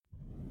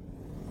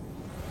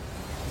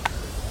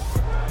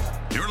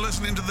You're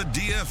listening to the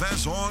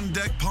DFS On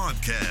Deck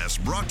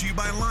podcast, brought to you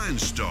by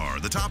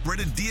LineStar, the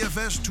top-rated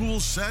DFS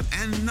tool set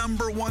and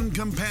 #1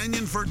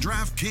 companion for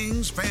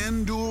DraftKings,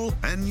 FanDuel,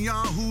 and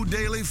Yahoo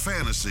Daily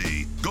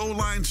Fantasy. Go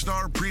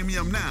LineStar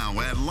Premium now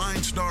at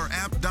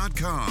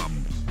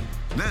linestarapp.com.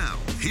 Now,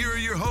 here are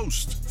your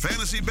hosts,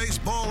 fantasy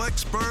baseball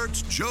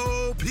experts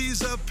Joe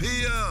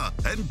Pisapia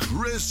and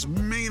Chris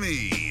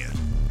Meany.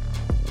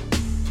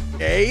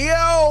 Hey,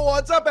 yo,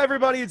 what's up,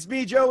 everybody? It's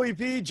me, Joey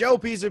P, Joe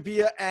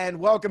Pisapia, and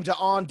welcome to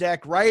On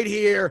Deck right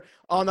here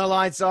on the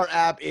LineStar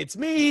app. It's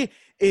me,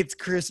 it's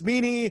Chris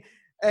Meany,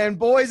 and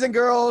boys and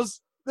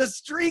girls, the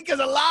streak is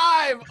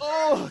alive.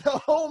 Oh, the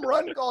home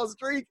run call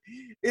streak,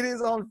 it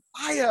is on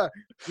fire.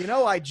 You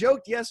know, I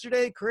joked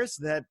yesterday, Chris,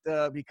 that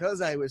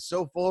because I was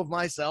so full of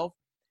myself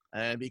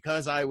and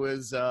because I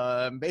was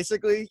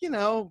basically,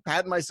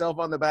 patting myself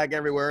on the back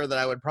everywhere, that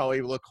I would probably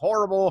look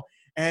horrible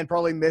and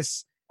probably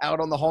miss out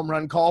on the home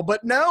run call.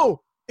 But no,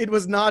 it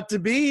was not to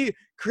be.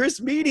 Chris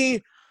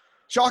Meany,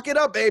 chalk it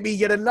up, baby.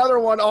 Yet another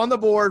one on the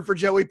board for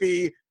Joey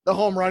P. The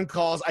home run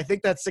calls. I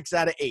think that's 6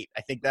 out of 8.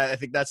 I think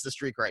that's the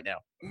streak right now.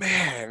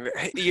 Man,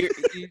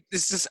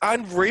 this is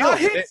unreal. Not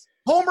hits,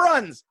 home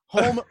runs.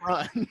 Home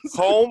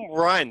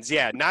runs.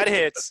 Yeah, not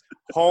hits.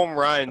 Home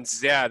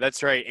runs. Yeah,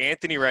 that's right.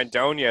 Anthony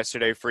Rendon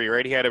yesterday for you,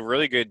 right? He had a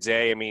really good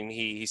day. I mean,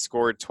 he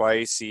scored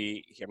twice.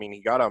 He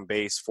got on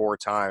base 4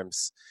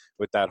 times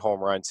with that home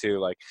run too.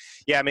 Like,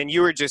 yeah, I mean,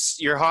 you're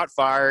hot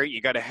fire.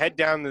 You got to head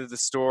down to the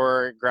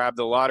store, grab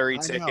the lottery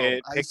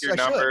ticket, pick your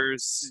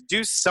numbers,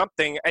 do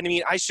something. I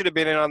mean, I should have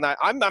been in on that.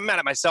 I'm mad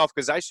at myself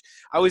because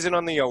I was in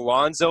on the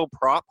Alonso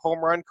prop home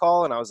run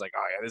call, and I was like,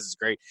 oh yeah, this is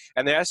great.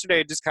 And then yesterday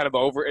it just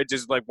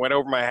went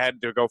over my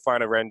head to go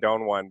find a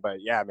Rendon one. But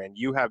yeah, man,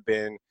 you have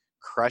been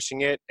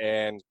crushing it,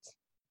 and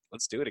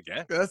let's do it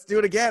again. Let's do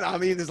it again. I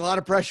mean, there's a lot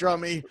of pressure on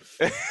me.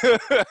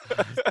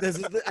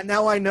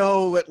 Now I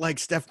know what, like,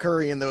 Steph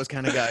Curry and those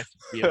kind of guys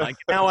feel like.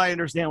 Now I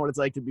understand what it's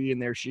like to be in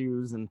their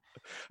shoes, and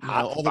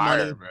all the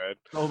money, man.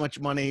 So much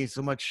money,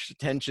 so much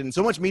attention,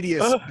 so much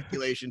media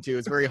speculation too.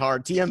 It's very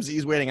hard. TMZ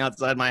is waiting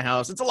outside my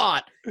house. It's a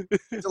lot.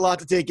 It's a lot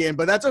to take in,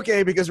 but that's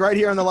okay, because right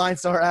here on the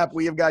LineStar app,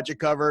 we have got you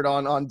covered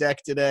on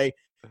deck today.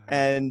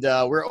 And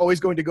we're always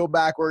going to go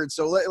backwards.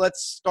 So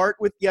let's start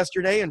with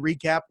yesterday and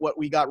recap what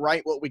we got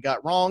right, what we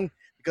got wrong,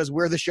 because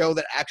we're the show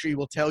that actually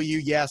will tell you,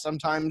 yeah,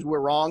 sometimes we're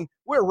wrong.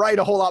 We're right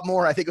a whole lot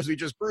more, I think, as we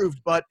just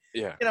proved. But,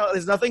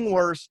 there's nothing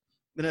worse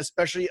than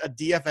especially a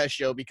DFS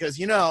show, because,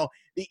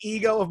 the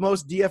ego of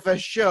most DFS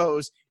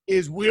shows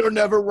is we're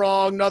never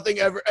wrong. Nothing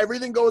ever.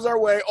 Everything goes our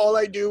way. All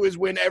I do is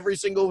win every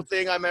single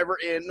thing I'm ever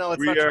in. No,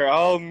 it's not true. We are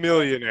all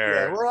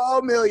millionaires. Yeah, we're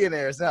all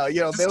millionaires now.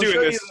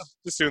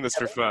 Just doing this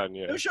for fun.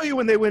 Yeah. They'll show you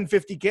when they win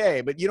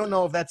 50K, but you don't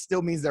know if that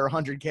still means they're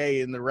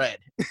 100K in the red.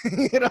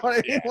 You know what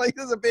I mean? Yeah. Like,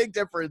 there's a big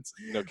difference.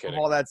 No kidding. Of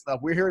all that stuff.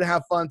 We're here to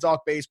have fun,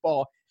 talk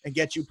baseball, and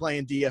get you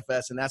playing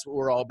DFS, and that's what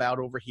we're all about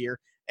over here.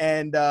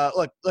 And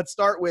look, let's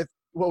start with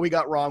what we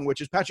got wrong,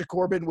 which is Patrick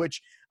Corbin.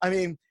 Which, I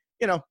mean,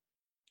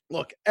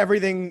 look,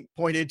 everything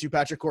pointed to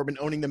Patrick Corbin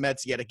owning the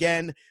Mets yet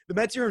again. The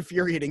Mets are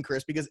infuriating,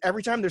 Chris, because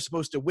every time they're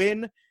supposed to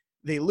win,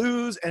 they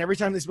lose, and every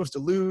time they're supposed to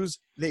lose,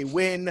 they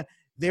win.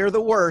 They're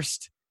the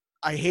worst.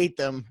 I hate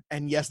them,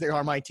 and yes, they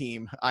are my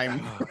team.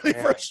 I'm really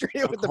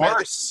frustrated with the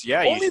Mets.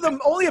 Yeah,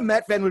 only a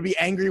Met fan would be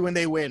angry when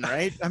they win,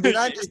 right? I mean,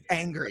 I'm just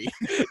angry.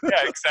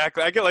 Yeah,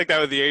 exactly. I get like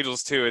that with the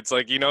Angels too. It's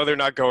like, they're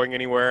not going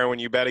anywhere. When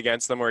you bet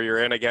against them, or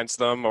you're in against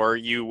them, or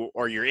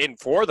you're in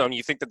for them,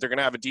 you think that they're going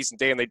to have a decent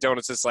day, and they don't.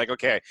 It's just like,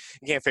 okay,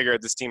 you can't figure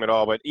out this team at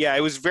all. But yeah,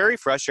 it was very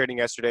frustrating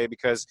yesterday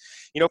because,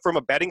 from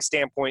a betting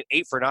standpoint,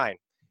 8 for 9.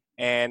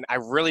 And I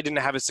really didn't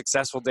have a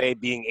successful day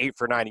being 8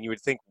 for 9. And you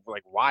would think,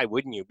 like, why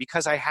wouldn't you?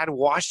 Because I had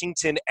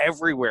Washington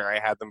everywhere. I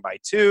had them by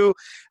 2.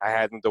 I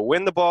had them to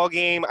win the ball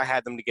game. I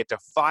had them to get to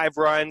 5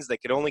 runs. They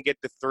could only get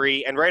to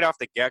 3. And right off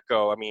the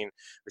get-go, I mean,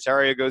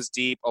 Rosario goes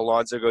deep,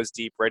 Alonso goes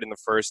deep right in the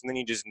first, and then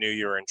you just knew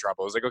you were in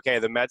trouble. It was like, okay,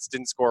 the Mets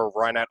didn't score a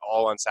run at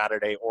all on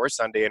Saturday or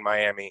Sunday in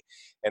Miami,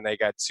 and they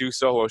got 2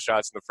 solo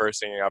shots in the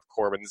first inning off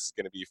Corbin. This is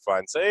going to be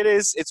fun. So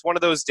it's one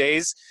of those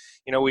days,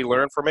 we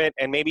learn from it.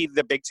 And maybe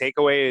the big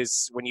takeaway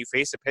is when you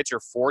face a pitcher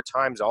 4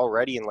 times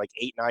already in like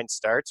 8-9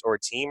 starts, or a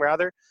team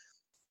rather,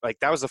 like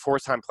that was the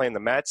 4th time playing the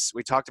Mets.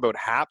 We talked about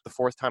Happ, the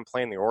 4th time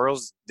playing the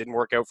Orioles. Didn't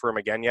work out for him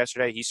again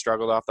yesterday. He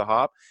struggled off the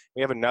hop.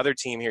 We have another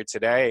team here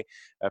today,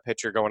 a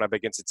pitcher going up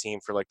against a team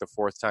for like the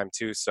 4th time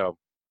too. So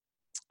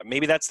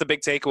maybe that's the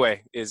big takeaway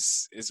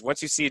is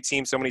once you see a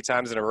team so many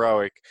times in a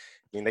row,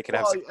 they could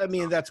have. I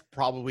mean, that's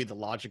probably the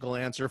logical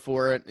answer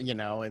for it.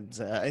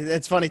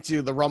 It's funny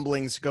too, the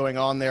rumblings going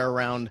on there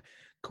around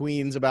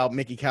Queens about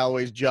Mickey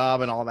Callaway's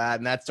job and all that,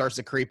 and that starts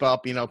to creep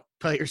up.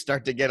 Players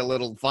start to get a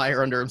little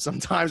fire under them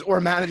sometimes,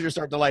 or managers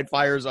start to light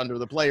fires under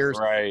the players.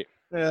 Right.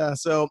 Yeah.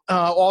 So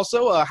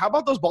also, how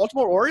about those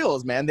Baltimore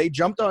Orioles, man? They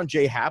jumped on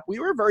J Happ. We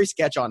were very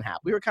sketch on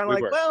Happ. We were kind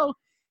of well,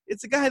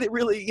 it's a guy that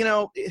really,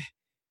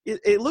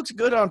 it looks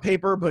good on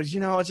paper, but,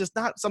 it's just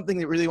not something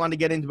that really wanted to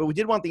get into. But we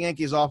did want the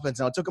Yankees offense.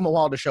 Now, it took them a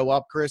while to show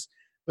up, Chris,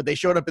 but they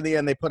showed up in the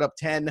end. They put up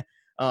 10.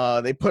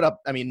 They put up,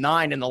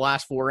 9 in the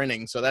last 4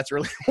 innings. So that's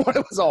really what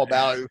it was all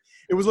about.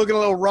 It was looking a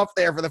little rough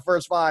there for the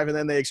first 5, and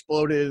then they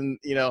exploded. And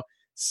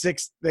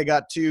 6, they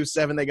got 2,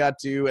 7, they got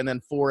 2, and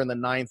then 4 in the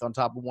 9th on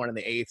top of 1 in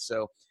the 8th.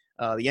 So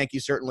the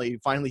Yankees certainly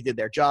finally did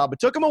their job. It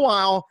took them a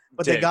while,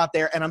 but they got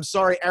there. And I'm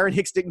sorry, Aaron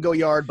Hicks didn't go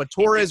yard, but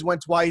Torres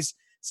went twice.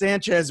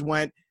 Sanchez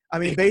went.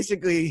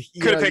 Basically,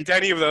 could have picked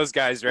any of those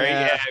guys, right?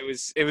 Yeah,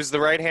 it was the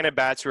right-handed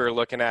bats we were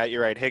looking at.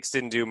 You're right. Hicks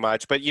didn't do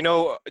much, but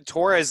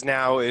Torres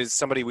now is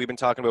somebody we've been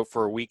talking about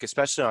for a week,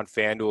 especially on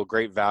FanDuel.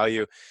 Great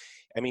value.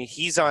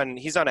 He's on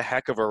a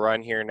heck of a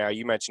run here now.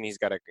 You mentioned he's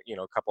got a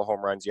couple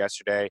home runs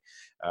yesterday.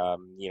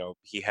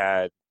 He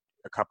had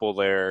a couple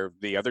there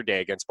the other day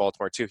against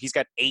Baltimore too. He's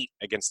got 8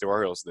 against the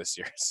Orioles this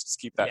year. Just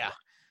keep that. Yeah.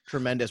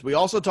 Tremendous. We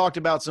also talked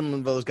about some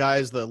of those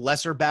guys, the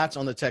lesser bats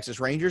on the Texas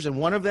Rangers, and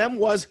one of them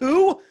was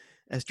who?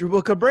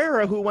 Asdrubal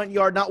Cabrera, who went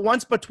yard not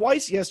once but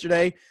twice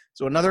yesterday.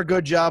 So another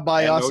good job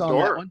by us on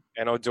that one.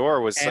 And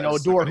Odor,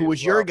 who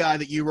was your guy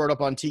that you wrote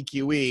up on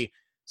TQE.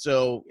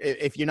 So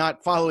if you're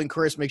not following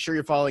Chris, make sure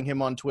you're following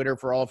him on Twitter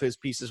for all of his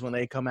pieces when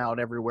they come out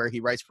everywhere. He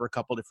writes for a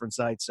couple different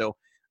sites. So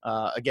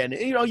again,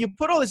 you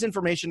put all this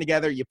information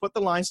together, you put the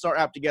Line Star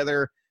app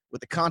together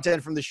with the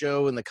content from the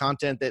show and the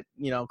content that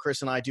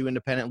Chris and I do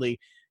independently.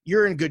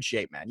 You're in good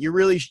shape, man.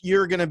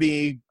 You're going to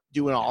be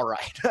doing all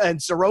right.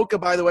 And Soroka,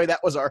 by the way, that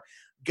was our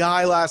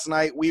guy last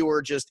night. We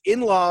were just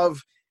in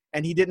love,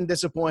 and he didn't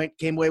disappoint.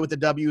 Came away with the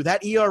W.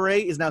 That ERA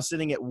is now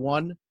sitting at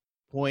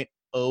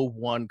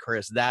 1.01,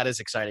 Chris. That is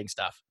exciting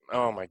stuff.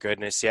 Oh, my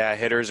goodness. Yeah,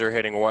 hitters are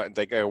hitting a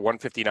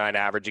 159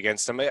 average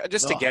against him.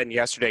 Again,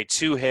 yesterday,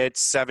 2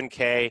 hits,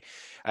 7K.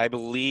 I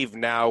believe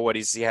now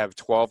he have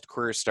 12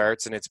 career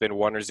starts, and it's been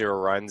 1 or 0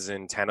 runs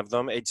in 10 of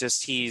them.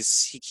 He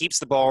keeps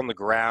the ball on the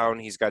ground.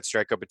 He's got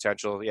strikeout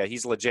potential. Yeah,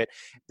 he's legit.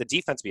 The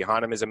defense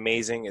behind him is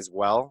amazing as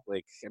well.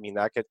 That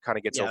kind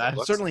of gets overlooked.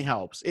 That certainly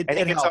helps. It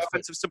gets helps.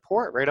 Offensive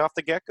support right off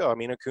the get-go.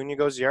 Acuna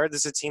goes yard.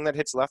 This is a team that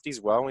hits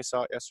lefties well, and we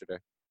saw it yesterday.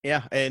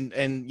 Yeah, and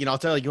I'll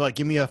tell you what,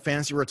 give me a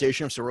fancy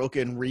rotation of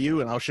Soroka and Ryu,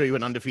 and I'll show you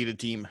an undefeated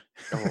team.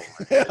 Oh.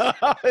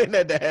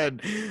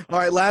 Head-to-head. All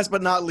right, last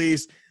but not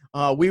least,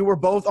 we were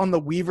both on the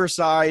Weaver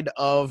side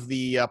of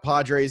the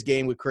Padres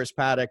game with Chris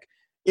Paddock.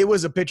 It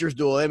was a pitcher's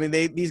duel.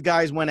 These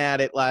guys went at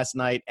it last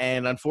night,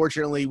 and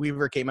unfortunately,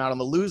 Weaver came out on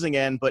the losing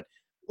end. But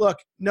look,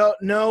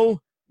 no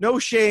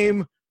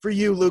shame for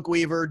you, Luke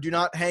Weaver. Do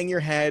not hang your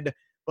head.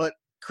 But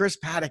Chris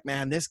Paddock,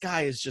 man, this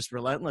guy is just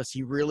relentless.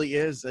 He really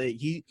is.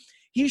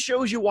 He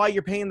shows you why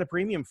you're paying the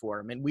premium for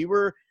him. And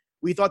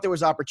we thought there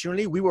was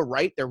opportunity. We were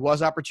right. There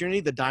was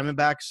opportunity. The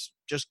Diamondbacks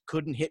just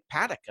couldn't hit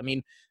Paddock.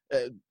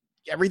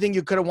 Everything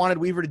you could have wanted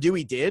Weaver to do,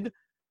 he did.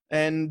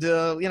 And,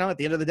 at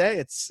the end of the day,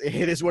 it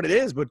is what it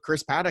is. But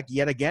Chris Paddock,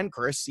 yet again,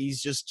 Chris,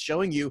 he's just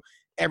showing you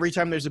every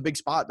time there's a big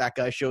spot, that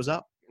guy shows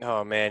up.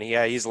 Oh man,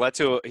 yeah,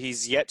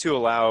 he's yet to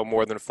allow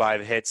more than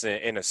 5 hits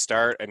in a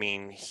start.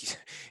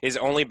 His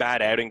only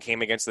bad outing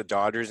came against the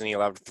Dodgers, and he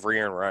allowed 3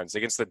 earned runs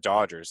against the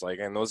Dodgers.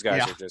 And those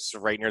guys are just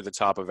right near the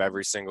top of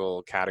every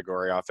single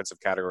offensive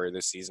category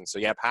this season. So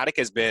yeah, Paddock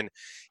he's been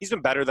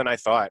better than I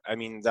thought.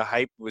 The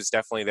hype was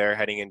definitely there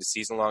heading into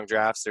season-long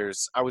drafts.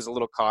 I was a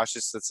little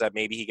cautious that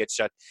maybe he gets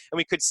shut, and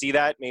we could see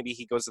that maybe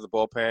he goes to the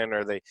bullpen,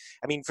 or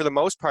for the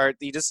most part,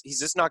 he's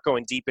just not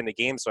going deep into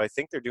games. So I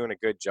think they're doing a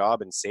good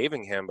job in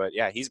saving him. But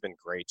yeah, he's been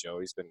great, Joe.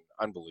 He's been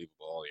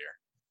unbelievable all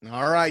year.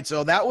 All right,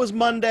 so that was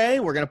Monday.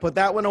 We're going to put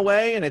that one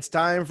away, and it's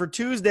time for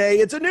Tuesday.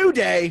 It's a new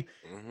day.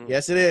 Mm-hmm.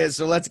 Yes, it is.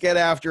 So let's get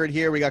after it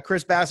here. We got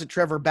Chris Bassitt,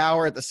 Trevor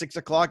Bauer at the 6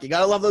 o'clock. You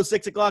got to love those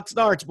 6 o'clock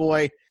starts,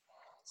 boy.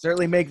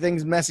 Certainly make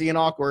things messy and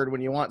awkward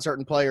when you want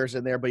certain players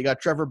in there, but you got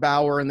Trevor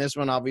Bauer in this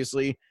one,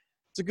 obviously.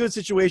 It's a good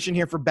situation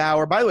here for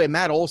Bauer. By the way,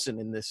 Matt Olson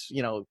in this,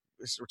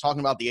 we're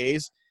talking about the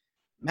A's.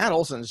 Matt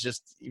Olson's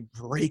just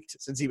raked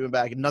since he's been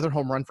back. Another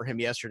home run for him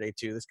yesterday,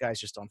 too. This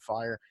guy's just on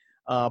fire.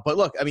 But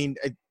look,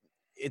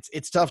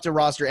 it's tough to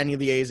roster any of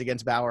the A's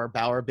against Bauer.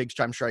 Bauer,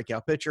 big-time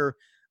strikeout pitcher,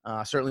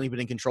 certainly been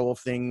in control of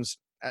things.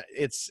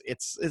 It's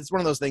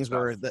one of those things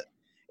where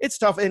it's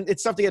tough, and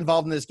it's tough to get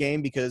involved in this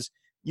game because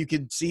you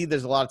can see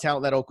there's a lot of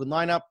talent in that Oakland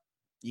lineup.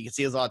 You can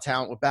see there's a lot of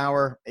talent with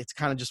Bauer. It's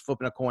kind of just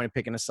flipping a coin and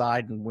picking a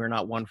side, and we're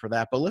not one for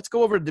that. But let's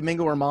go over to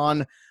Domingo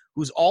Germán,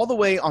 who's all the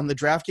way on the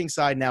DraftKings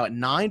side now at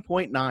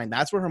 9.9.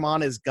 That's where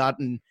Germán has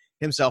gotten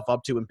himself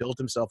up to and built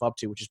himself up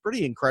to, which is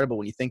pretty incredible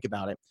when you think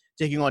about it.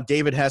 Taking on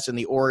David Hess and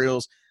the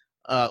Orioles.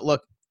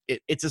 Look,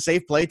 it's a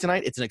safe play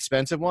tonight. It's an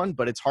expensive one,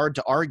 but it's hard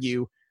to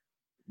argue,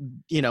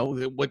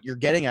 what you're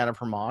getting out of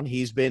Germán.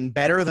 He's been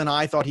better than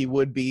I thought he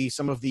would be.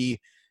 Some of the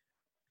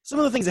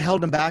things that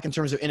held him back in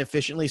terms of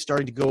inefficiently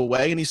starting to go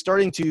away, and he's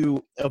starting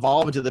to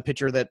evolve into the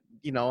pitcher that,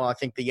 I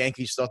think the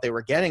Yankees thought they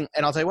were getting.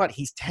 And I'll tell you what,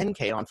 he's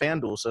 10K on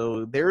FanDuel,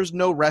 so there's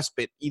no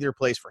respite either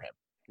place for him.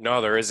 No,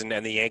 there isn't,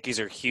 and the Yankees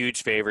are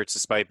huge favorites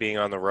despite being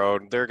on the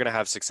road. They're going to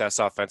have success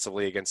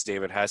offensively against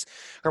David Hess.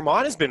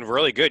 Germán has been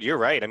really good. You're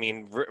right.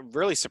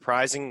 Really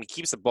surprising. He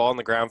keeps the ball on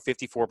the ground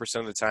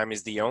 54% of the time.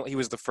 He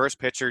was the first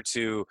pitcher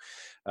to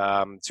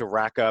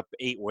rack up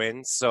 8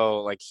 wins.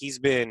 So, he's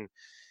been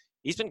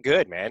He's been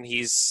good, man.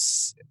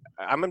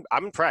 I'm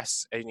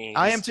impressed. I mean,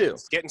 I am too.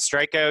 He's getting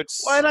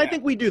strikeouts. Well, and I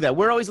think we do that.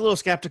 We're always a little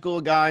skeptical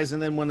of guys,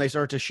 and then when they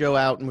start to show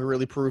out and we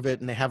really prove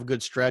it and they have a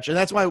good stretch, and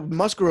that's why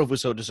Musgrove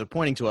was so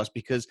disappointing to us,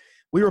 because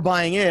we were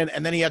buying in,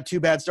 and then he had 2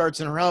 bad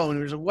starts in a row, and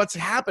we were like, what's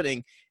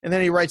happening? And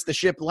then he rights the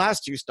ship the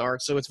last 2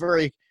 starts, so it's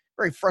very,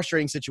 very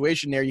frustrating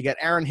situation there. You got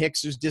Aaron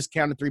Hicks, who's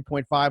discounted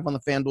 3.5 on the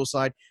FanDuel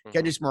side.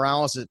 Kedris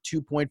Morales is at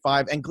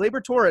 2.5, and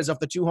Gleyber Torres off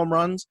the 2 home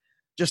runs,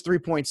 just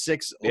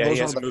 3.6. Yeah, those he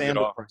are hasn't the moved at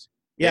FanDuel all. price.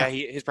 Yeah,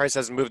 his price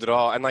hasn't moved at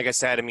all. And like I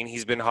said, I mean,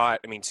 he's been hot.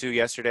 I mean, 2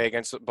 yesterday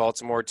against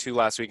Baltimore, 2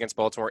 last week against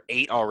Baltimore,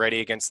 8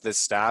 already against this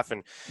staff.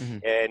 And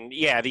and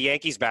yeah, the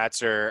Yankees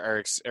bats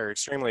are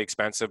extremely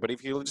expensive. But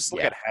if you just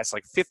look at Hess,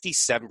 like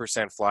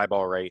 57% fly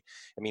ball rate.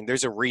 I mean,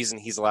 there's a reason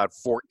he's allowed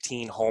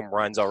 14 home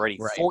runs already,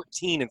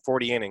 14 in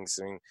 40 innings.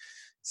 I mean,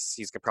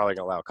 he's probably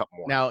going to allow a couple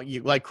more. Now,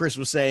 like Chris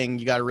was saying,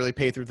 you got to really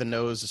pay through the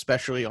nose,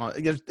 especially on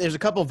 – there's a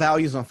couple of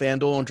values on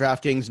FanDuel and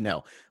DraftKings.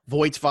 No.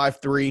 Voigt's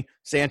 5.3,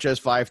 Sanchez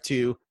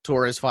 5.2,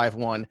 Torres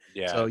 5.1.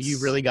 Yeah, so you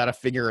really got to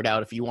figure it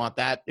out if you want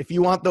that. If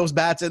you want those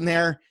bats in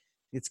there,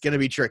 it's going to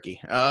be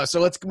tricky. So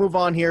let's move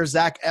on here.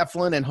 Zach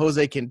Eflin and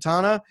Jose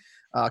Quintana.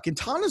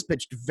 Quintana's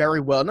pitched very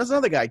well. And that's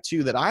another guy,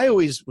 too, that I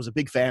always was a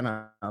big fan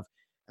of.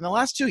 In the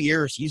last 2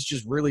 years, he's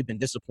just really been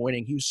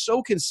disappointing. He was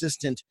so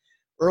consistent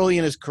early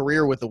in his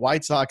career with the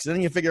White Sox. And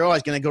then you figure,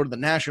 he's going to go to the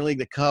National League,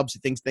 the Cubs. He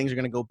thinks things are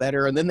going to go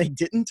better. And then they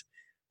didn't.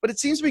 But it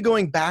seems to be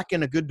going back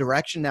in a good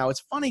direction now.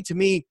 It's funny to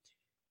me.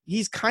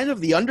 He's kind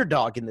of the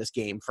underdog in this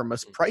game from a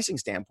pricing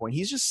standpoint.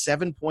 He's just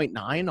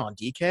 7.9 on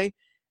DK.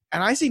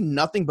 And I see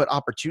nothing but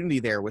opportunity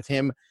there with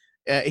him.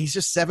 He's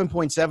just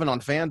 7.7 on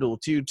FanDuel,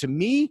 too. To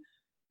me,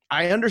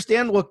 I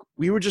understand. Look,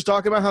 we were just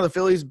talking about how the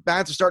Phillies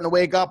bats are starting to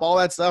wake up, all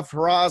that stuff,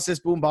 hurrah,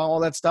 assist, boom, ball,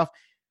 all that stuff.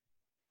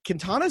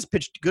 Quintana's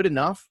pitched good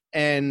enough,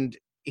 and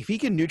if he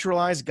can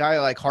neutralize a guy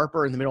like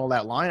Harper in the middle of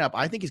that lineup,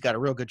 I think he's got a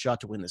real good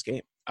shot to win this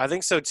game. I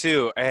think so,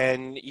 too.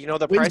 And, the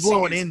wind's pricing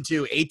blowing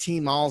into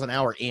 18 miles an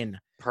hour in.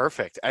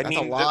 Perfect. That's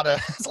a lot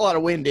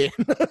of wind in.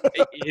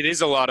 It is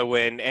a lot of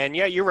wind. And,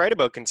 yeah, you're right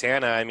about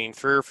Quintana. I mean,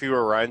 3 or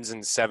fewer runs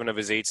in 7 of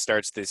his 8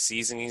 starts this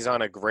season. He's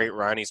on a great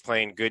run. He's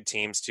playing good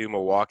teams, too.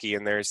 Milwaukee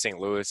in there. St.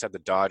 Louis had the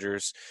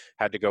Dodgers,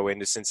 had to go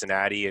into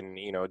Cincinnati and,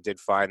 did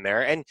fine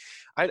there. And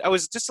I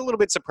was just a little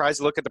bit surprised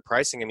to look at the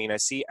pricing. I mean, I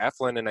see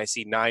Eflin and I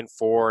see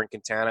 9.4 and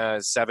Quintana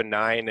is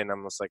 7.9. And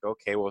I'm just like,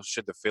 okay, well,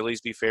 should the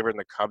Phillies be favored? And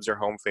the Cubs are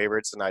home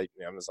favorites. And I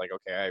was like,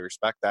 okay, I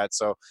respect that.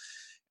 So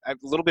a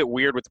little bit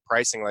weird with the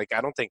pricing. Like, I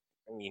don't think,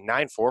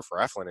 9.4 for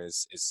Eflin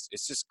is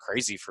just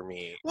crazy for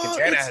me. Well,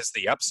 Quintana has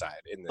the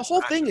upside in this. The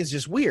whole thing is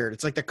just weird.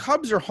 It's like the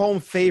Cubs are home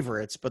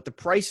favorites, but the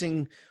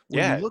pricing,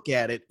 when you look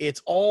at it, it's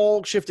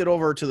all shifted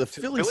over to the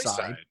Philly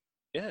side.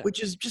 Yeah.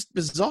 Which is just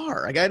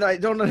bizarre. Like, I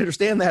don't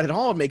understand that at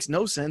all. It makes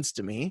no sense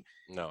to me.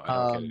 No,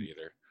 I don't get it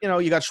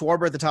either. You got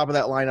Schwarber at the top of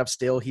that lineup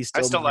still.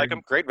 I still like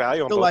him. Great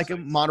value on both sides.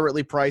 Him.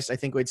 Moderately priced. I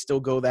think we'd still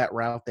go that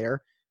route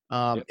there.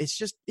 It's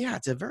just,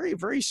 it's a very,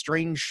 very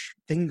strange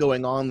thing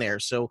going on there.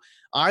 So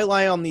I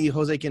lie on the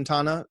Jose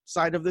Quintana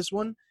side of this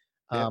one.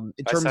 In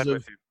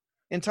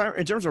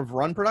terms of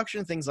run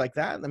production, things like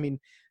that. I mean,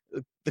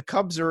 the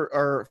Cubs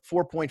are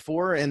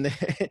 4.4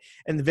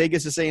 and the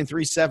Vegas is saying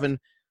 3.7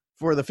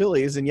 for the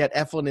Phillies, and yet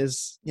Eflin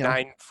is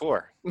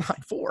 9.4.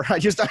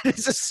 9.4.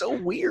 It's just so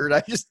weird.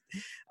 I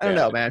don't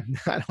know, man.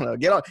 I don't know.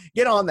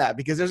 Get on that,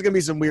 because there's gonna be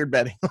some weird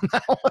betting on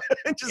that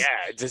one.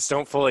 Just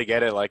don't fully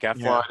get it. Like,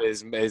 Eflin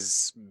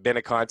has been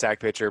a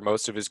contact pitcher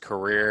most of his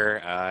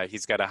career.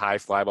 He's got a high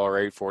fly ball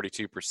rate,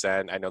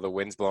 42%. I know the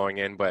wind's blowing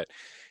in, but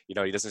he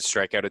doesn't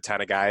strike out a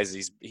ton of guys.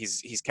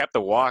 He's kept the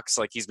walks.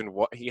 Like, he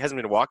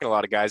hasn't been walking a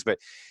lot of guys, but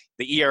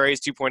the ERA is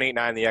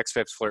 2.89. The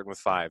xFIP's flirting with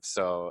 5.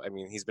 So, I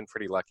mean, he's been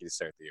pretty lucky to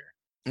start the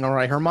year. All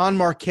right. German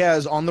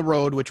Marquez on the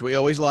road, which we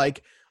always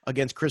like,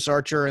 against Chris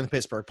Archer and the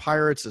Pittsburgh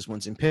Pirates. This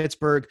one's in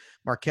Pittsburgh.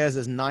 Marquez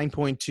is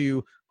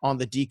 9.2 on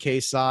the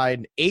DK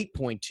side,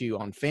 8.2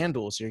 on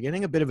FanDuel. So you're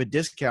getting a bit of a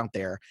discount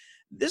there.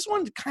 This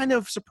one's kind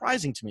of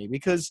surprising to me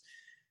because,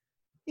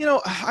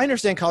 I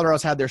understand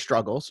Colorado's had their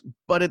struggles,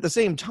 but at the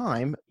same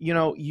time,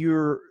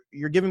 you're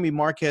giving me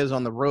Marquez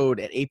on the road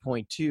at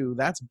 8.2.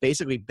 That's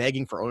basically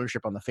begging for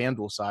ownership on the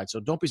FanDuel side. So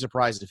don't be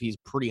surprised if he's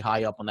pretty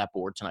high up on that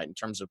board tonight in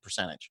terms of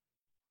percentage.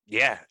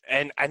 Yeah,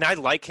 and I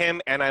like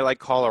him, and I like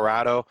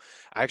Colorado.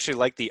 I actually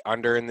like the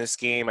under in this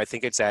game. I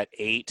think it's at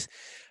 8.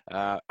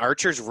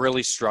 Archer's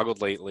really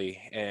struggled lately,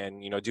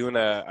 and doing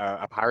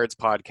a Pirates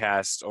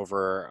podcast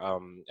over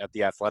at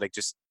The Athletic,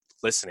 just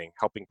listening,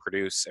 helping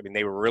produce. I mean,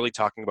 they were really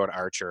talking about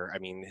Archer. I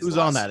mean, who's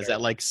on that? Is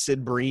that like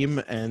Sid Bream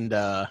and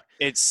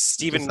it's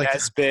Stephen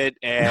Nesbitt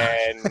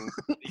and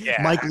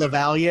Mike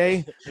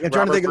Lavalier? I'm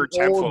trying to think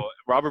of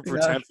Robert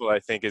Vertenfel, I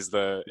think is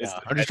the.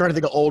 I'm just trying to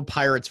think of old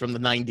Pirates from the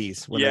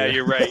 90s.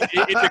 You're right.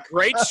 It's a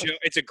great show.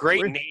 It's a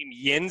great name.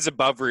 Yins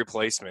above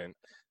replacement.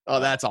 Oh,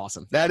 that's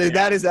awesome. That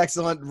is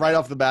excellent right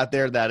off the bat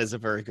there. That is a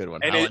very good one.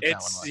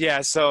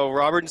 And so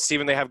Robert and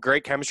Steven, they have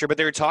great chemistry, but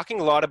they were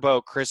talking a lot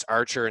about Chris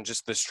Archer and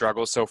just the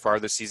struggles so far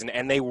this season,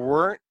 and they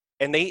weren't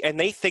and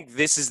they think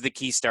this is the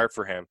key start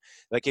for him.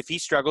 Like if he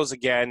struggles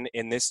again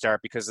in this start,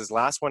 because his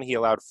last one he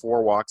allowed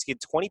 4 walks, he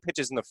had 20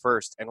 pitches in the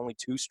first and only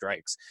 2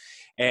 strikes,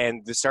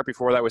 and the start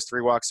before that was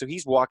 3 walks. So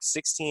he's walked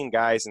 16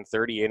 guys in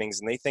 30 innings,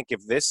 and they think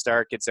if this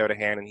start gets out of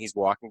hand and he's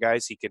walking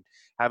guys, he could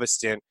have a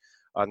stint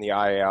on the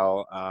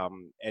IL.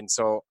 And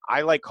so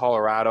I like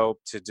Colorado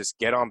to just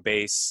get on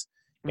base.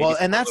 Well,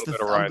 and that's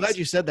I'm glad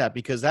you said that,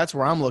 because that's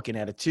where I'm looking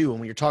at it too. And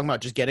when you're talking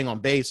about just getting on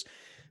base,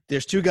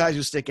 there's 2 guys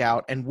who stick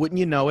out, and wouldn't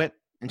you know it,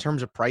 in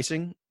terms of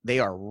pricing, they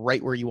are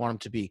right where you want them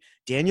to be.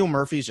 Daniel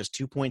Murphy is just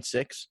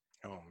 2.6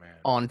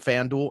 on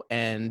FanDuel,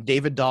 and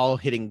David Dahl,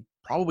 hitting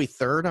probably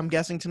third, I'm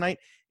guessing tonight,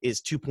 is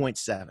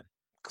 2.7.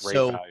 Great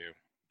value.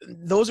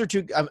 Those are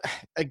 2.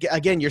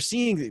 Again, you're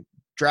seeing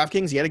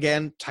DraftKings yet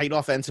again tight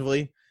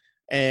offensively,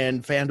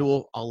 and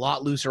FanDuel a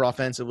lot looser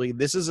offensively.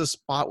 This is a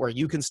spot where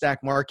you can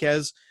stack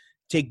Marquez,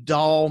 take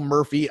Dahl,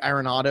 Murphy,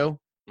 Arenado,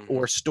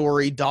 or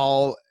Story,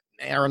 Dahl,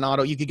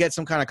 Arenado. You could get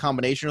some kind of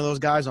combination of those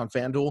guys on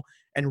FanDuel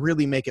and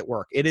really make it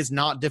work. It is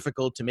not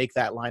difficult to make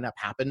that lineup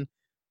happen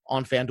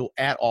on FanDuel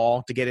at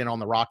all to get in on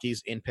the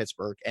Rockies in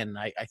Pittsburgh. And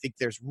I think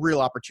there's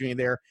real opportunity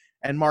there.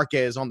 And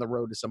Marquez on the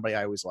road is somebody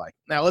I always like.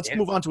 Now let's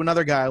move on to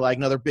another guy I like,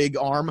 another big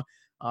arm.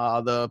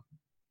 The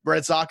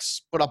Red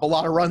Sox put up a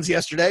lot of runs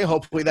yesterday.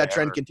 Hopefully that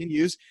trend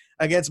continues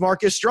against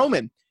Marcus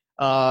Stroman.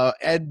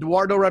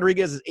 Eduardo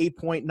Rodriguez is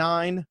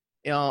 8.9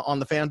 on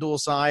the FanDuel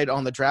side.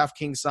 On the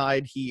DraftKings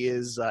side, he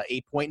is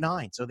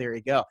 8.9. So there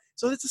you go.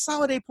 So it's a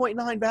solid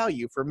 8.9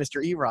 value for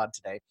Mr. Erod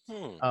today.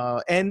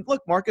 And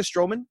look, Marcus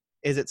Stroman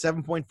is at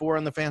 7.4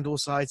 on the FanDuel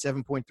side,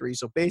 7.3.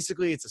 So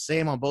basically it's the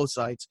same on both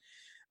sides.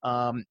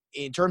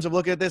 In terms of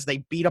looking at this, they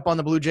beat up on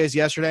the Blue Jays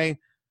yesterday.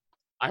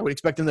 I would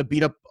expect them to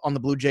beat up on the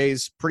Blue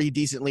Jays pretty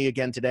decently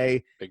again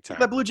today. Big time.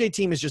 The Blue Jay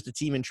team is just a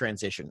team in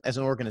transition as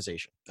an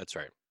organization. That's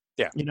right.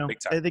 Yeah. Big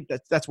time. I think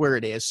that's where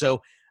it is.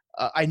 So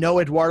I know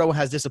Eduardo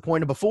has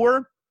disappointed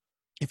before.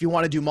 If you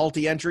want to do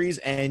multi-entries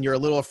and you're a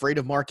little afraid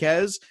of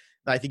Marquez,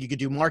 I think you could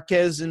do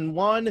Marquez in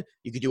one.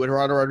 You could do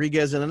Eduardo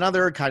Rodriguez in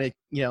another, kind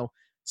of,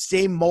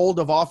 same mold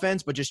of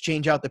offense, but just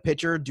change out the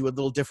pitcher, do a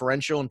little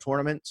differential in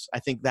tournaments. I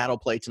think that'll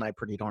play tonight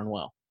pretty darn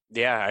well.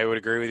 Yeah, I would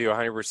agree with you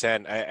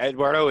 100%.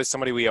 Eduardo is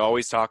somebody we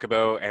always talk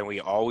about, and we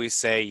always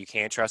say you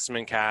can't trust him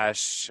in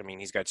cash. I mean,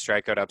 he's got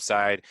strikeout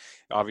upside.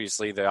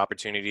 Obviously, the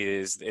opportunity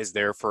is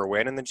there for a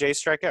win, and the Jays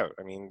strike out.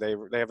 I mean,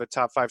 they have a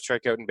top 5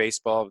 strikeout in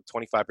baseball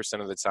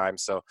 25% of the time.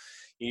 So,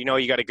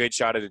 you got a good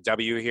shot at a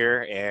W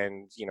here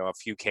and, a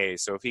few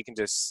Ks. So if he can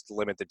just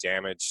limit the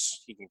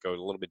damage, he can go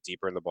a little bit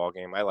deeper in the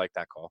ballgame. I like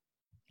that call.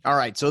 All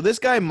right, so this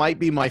guy might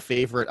be my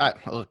favorite.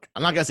 Look,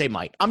 I'm not gonna say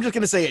might. I'm just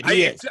gonna say it.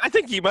 He is. I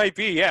think he might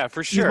be. Yeah,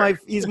 for sure.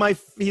 He's my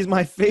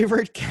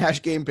favorite cash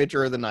game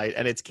pitcher of the night,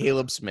 and it's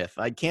Caleb Smith.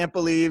 I can't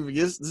believe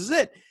this is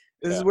it.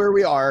 This is where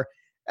we are.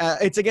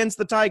 It's against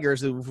the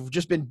Tigers, who've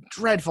just been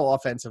dreadful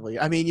offensively.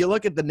 I mean, you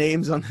look at the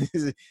names on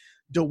this: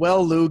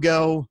 Dewell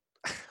Lugo,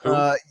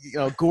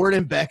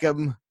 Gordon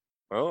Beckham.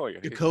 Oh,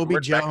 Jacoby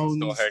Jones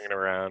still hanging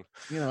around.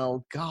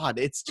 God,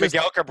 it's just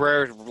Miguel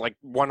Cabrera, like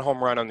 1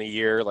 home run on the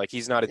year. Like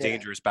he's not a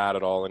dangerous bat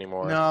at all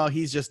anymore. No,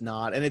 he's just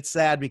not. And it's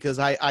sad because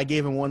I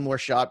gave him one more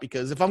shot,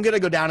 because if I'm going to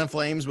go down in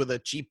flames with a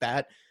cheap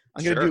bat,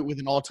 I'm going to do it with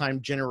an all-time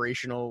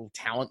generational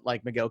talent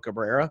like Miguel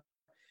Cabrera.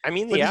 I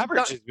mean, the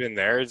average has been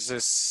there. It's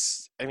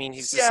just,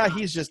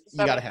 he's just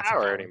you got to have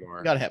power anymore.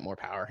 You got to have more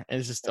power. And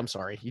it's just, I'm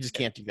sorry, you just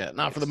can't do that.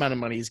 Not for the amount of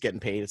money he's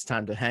getting paid. It's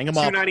time to hang him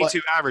up. 292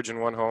 average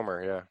and 1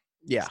 homer. Yeah.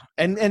 Yeah,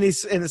 and the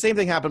same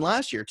thing happened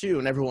last year too,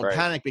 and everyone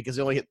panicked because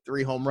he only hit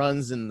 3 home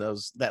runs in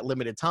that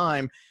limited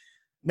time.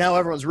 Now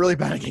everyone's really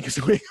panicking because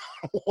he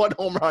got 1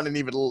 home run in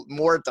even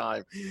more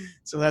time.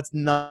 So that's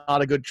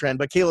not a good trend.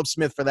 But Caleb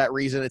Smith, for that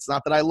reason, it's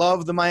not that I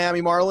love the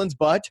Miami Marlins,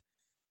 but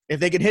if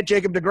they can hit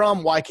Jacob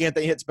deGrom, why can't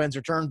they hit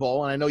Spencer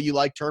Turnbull? And I know you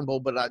like Turnbull,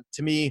 but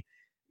to me,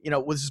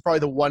 this is probably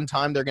the one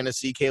time they're going to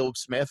see Caleb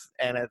Smith,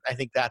 and I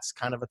think that's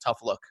kind of a tough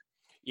look.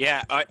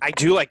 Yeah, I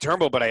do like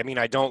Turnbull, but I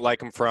don't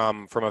like him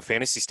from a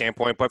fantasy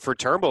standpoint. But for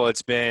Turnbull,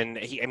 it's been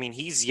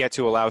he's yet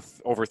to allow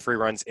over 3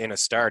 runs in a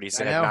start. He's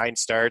had 9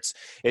 starts.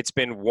 It's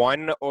been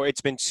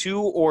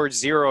 2 or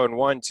 0 and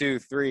 1, 2,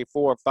 3,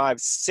 4, 5,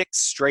 6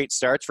 straight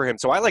starts for him.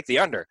 So I like the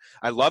under.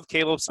 I love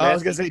Caleb Smith. I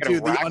was going to say too,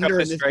 the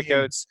under in this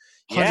strikeouts.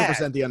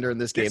 100% the under in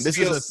this game. This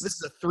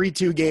is a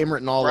 3-2 game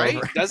written all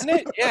over, doesn't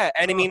it? Yeah,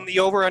 and the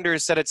over/under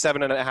is set at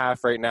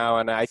 7.5 right now,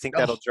 and I think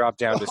that'll drop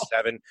down to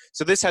 7.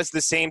 So this has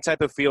the same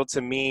type of feel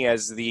to me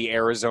as the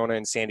Arizona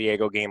and San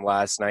Diego game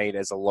last night,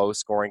 as a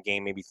low-scoring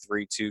game, maybe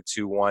 3-2,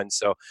 2-1.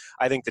 So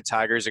I think the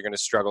Tigers are going to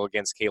struggle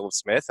against Caleb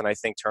Smith, and I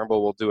think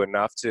Turnbull will do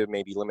enough to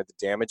maybe limit the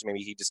damage.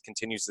 Maybe he just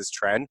continues this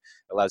trend,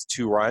 allows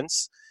 2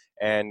 runs,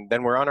 and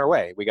then we're on our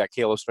way. We got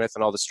Caleb Smith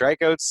and all the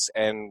strikeouts,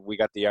 and we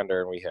got the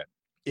under, and we hit.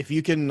 If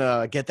you can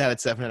get that at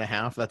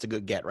 7.5, that's a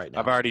good get right now.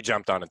 I've already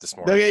jumped on it this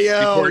morning.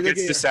 Before it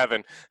gets to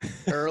 7.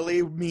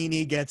 Early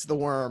meanie gets the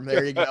worm.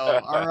 There you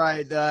go. All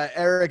right,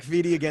 Eric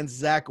Feedy against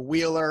Zach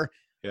Wheeler.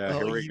 Yeah,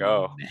 here we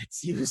go.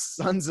 Mets, you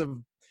sons of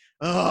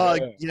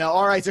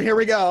all right, so here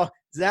we go.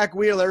 Zach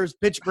Wheeler's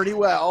pitched pretty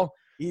well.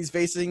 He's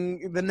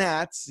facing the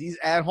Nats. He's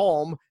at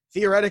home.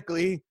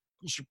 Theoretically,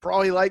 you should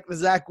probably like the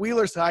Zach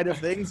Wheeler side of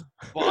things,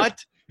 but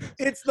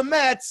it's the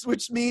Mets,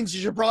 which means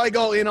you should probably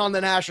go in on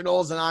the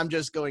Nationals, and I'm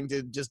just going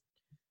to just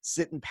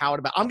sit and pout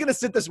about. I'm going to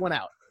sit this one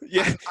out.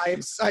 Yeah,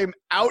 I'm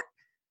out.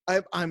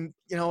 I'm,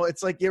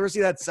 it's like, you ever see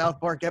that South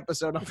Park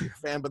episode? I'm a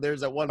fan, but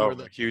there's that one where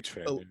huge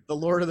fan, the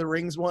Lord of the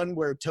Rings one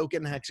where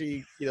Token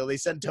actually, they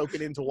send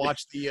Token in to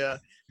watch the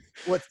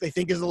what they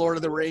think is the Lord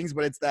of the Rings,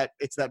 but it's that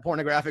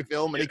pornographic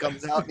film, and he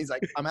comes out and he's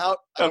like, I'm out.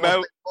 I'm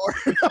out.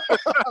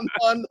 I'm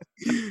done.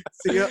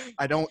 See ya.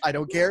 I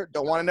don't care.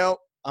 Don't want to know.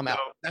 I'm out.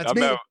 That's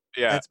me. Out.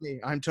 Yeah, that's me.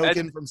 I'm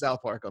Token from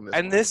South Park on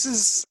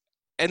this.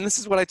 And this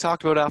is what I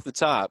talked about off the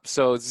top.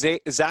 So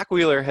Zach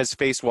Wheeler has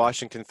faced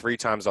Washington 3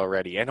 times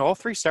already, and all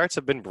 3 starts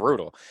have been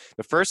brutal.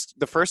 The first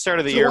start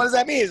of the year. What does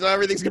that mean? So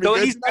everything's gonna be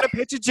good. He's got to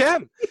pitch a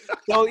gem.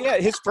 So yeah,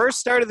 his first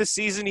start of the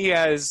season, he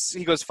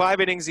goes 5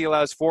 innings, he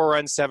allows 4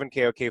 runs, 7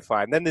 K. Okay,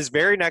 fine. Then this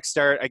very next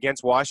start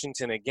against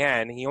Washington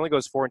again, he only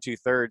goes 4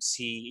 2/3.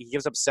 He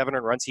gives up 7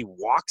 runs, he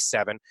walks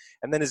 7,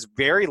 and then his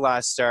very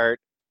last start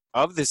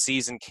of the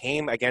season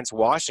came against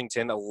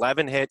Washington,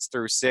 11 hits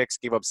through 6,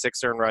 gave up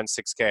 6 earned runs,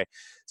 6K.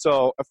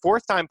 So a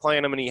 4th time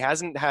playing him, and he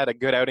hasn't had a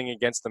good outing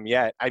against them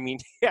yet. I mean,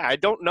 yeah, I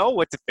don't know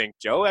what to think,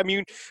 Joe. I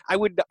mean, I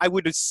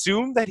would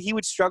assume that he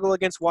would struggle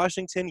against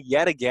Washington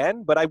yet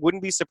again, but I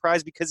wouldn't be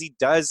surprised because he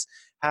does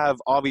have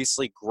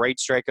obviously great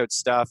strikeout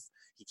stuff.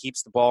 He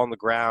keeps the ball on the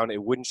ground.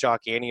 It wouldn't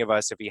shock any of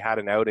us if he had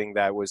an outing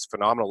that was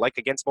phenomenal, like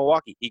against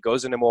Milwaukee. He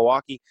goes into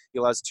Milwaukee, he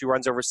allows 2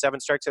 runs over 7,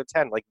 strikes out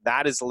 10. Like,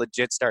 that is a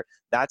legit start.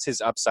 That's his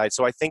upside.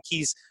 So I think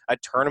he's a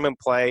tournament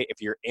play.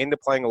 If you're into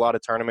playing a lot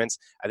of tournaments,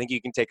 I think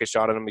you can take a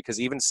shot at him, because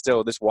even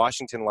still, this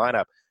Washington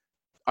lineup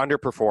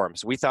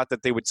underperforms. We thought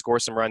that they would score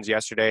some runs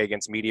yesterday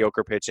against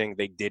mediocre pitching.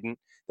 They didn't.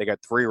 They got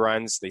 3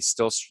 runs. They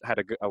still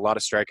had a lot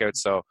of strikeouts.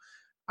 So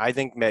I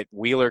think that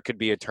Wheeler could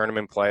be a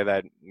tournament play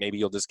that maybe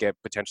you'll just get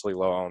potentially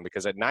low on,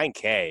 because at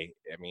 9K,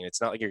 I mean, it's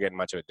not like you're getting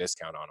much of a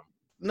discount on him.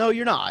 No,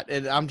 you're not.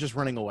 And I'm just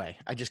running away.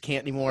 I just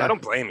can't anymore. I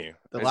don't blame you.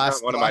 It's not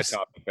one of my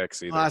top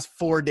picks either. The last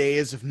 4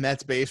 days of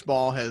Mets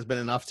baseball has been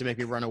enough to make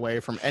me run away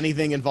from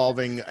anything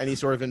involving any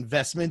sort of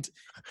investment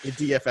in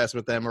DFS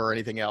with them or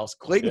anything else.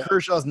 Clayton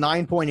Kershaw's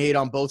 9.8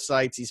 on both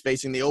sites. He's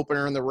facing the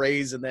opener and the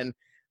Rays, and then,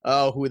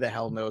 who the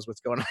hell knows what's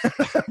going on.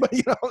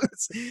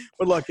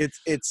 But look,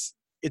 it's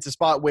a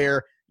spot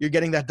where you're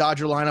getting that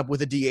Dodger lineup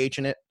with a DH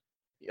in it.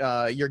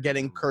 You're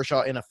getting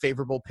Kershaw in a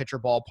favorable pitcher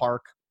ballpark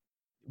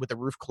with the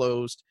roof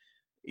closed.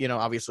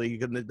 Obviously you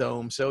get in the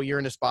dome. So you're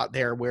in a spot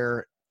there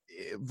where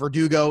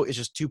Verdugo is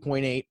just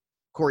 2.8.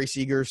 Corey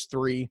Seager's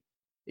 3.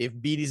 If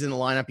Beatty's in the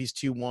lineup, he's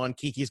 2.1.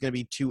 Kiki's going to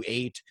be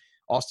 2.8.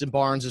 Austin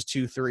Barnes is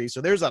 2.3.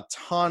 So there's a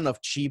ton of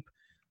cheap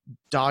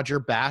Dodger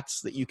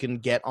bats that you can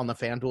get on the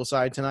FanDuel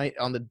side tonight.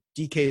 On the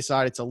DK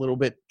side, it's a little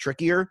bit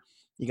trickier.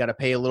 You got to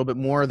pay a little bit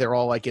more. They're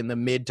all like in the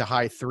mid to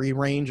high 3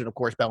 range. And of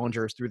course,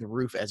 Bellinger is through the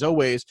roof as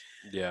always.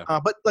 Yeah.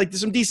 But like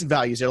there's some decent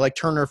values there. Like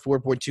Turner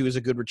 4.2 is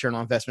a good return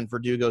on investment.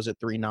 Verdugo's at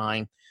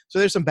 3.9. So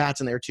there's some bats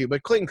in there too.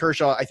 But Clayton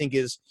Kershaw, I think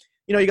is,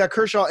 you got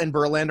Kershaw and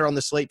Verlander on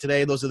the slate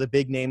today. Those are the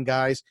big name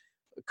guys.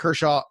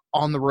 Kershaw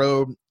on the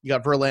road. You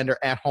got Verlander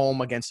at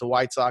home against the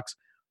White Sox.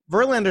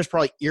 Verlander's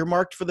probably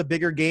earmarked for the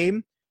bigger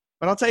game.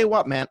 But I'll tell you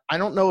what, man, I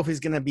don't know if he's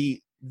going to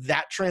be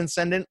that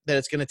transcendent that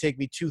it's going to take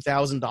me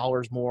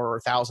 $2,000 more or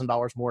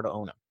 $1,000 more to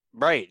own him.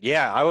 Right.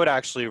 Yeah, I would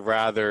actually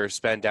rather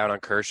spend down on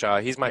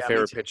Kershaw. He's my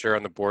favorite pitcher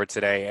on the board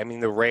today. I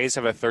mean, the Rays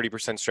have a 30%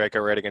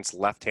 strikeout rate against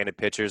left-handed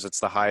pitchers. It's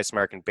the highest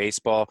mark in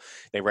baseball.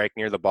 They rank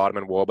near the bottom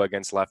in WOBA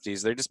against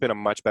lefties. They've just been a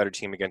much better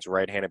team against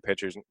right-handed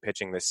pitchers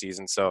pitching this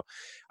season. So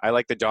I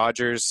like the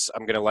Dodgers.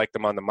 I'm going to like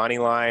them on the money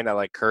line. I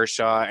like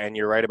Kershaw, and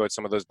you're right about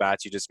some of those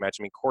bats you just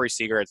mentioned. I mean, Corey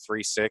Seager at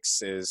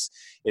 3.6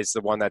 is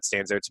the one that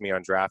stands out to me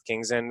on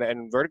DraftKings,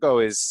 and Vertigo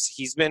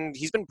he's been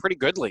pretty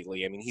good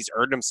lately. I mean, he's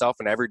earned himself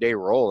an everyday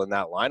role in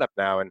that lineup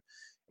now, and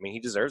I mean, he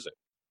deserves it.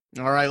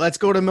 All right, let's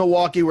go to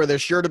Milwaukee, where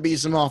there's sure to be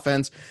some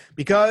offense,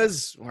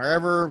 because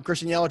wherever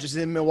Christian Yelich is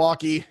in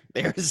Milwaukee,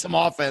 there's some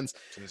offense.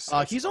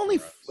 He's only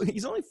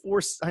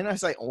 4. I know I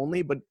say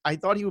only, but I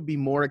thought he would be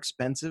more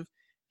expensive.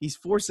 He's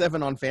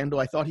 4.7 on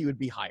FanDuel. I thought he would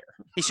be higher.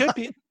 He should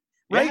be,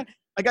 right? Yeah.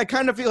 Like, I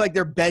kind of feel like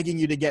they're begging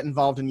you to get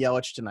involved in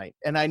Yelich tonight,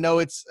 and I know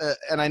it's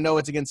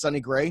against Sonny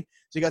Gray.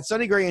 So you got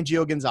Sonny Gray and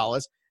Gio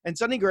Gonzalez, and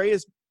Sonny Gray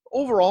has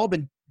overall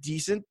been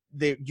decent.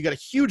 You got a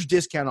huge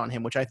discount on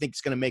him, which I think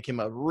is going to make him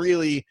a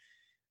really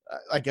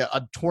like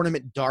a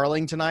tournament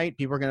darling tonight.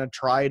 People are going to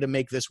try to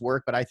make this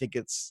work, but I think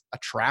it's a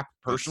trap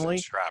personally.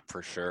 It's a trap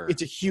for sure.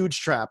 It's a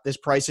huge trap. This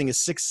pricing is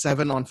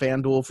 6.7 on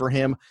FanDuel for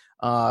him.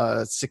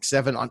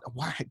 6.7 on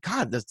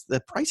God.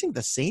 The pricing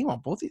the same on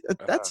both.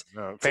 That's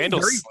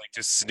FanDuel's like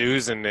just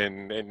snoozing,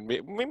 and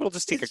maybe we'll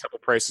just take a couple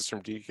prices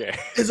from DK.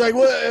 It's like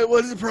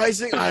what is the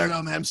pricing? I don't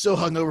know, man. I'm so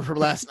hungover from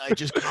last night.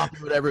 Just copy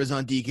whatever is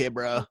on DK,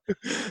 bro.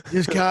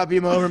 Just copy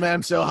him over, man.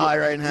 I'm so high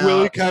right now.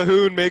 Willie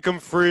Calhoun, make him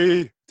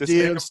free.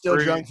 Dude, I'm still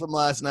drunk from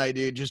last night,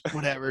 dude. Just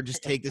whatever.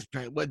 Just take this.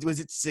 What was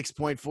it?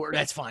 6.4.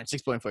 That's fine.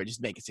 6.4.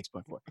 Just make it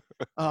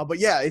 6.4. But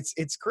yeah,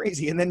 it's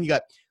crazy. And then you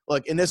got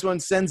in this one,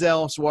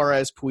 Senzel,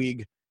 Suarez,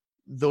 Puig.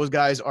 those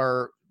guys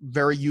are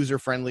very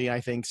user-friendly,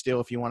 I think, still,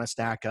 if you want to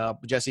stack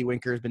up. Jesse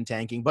Winker has been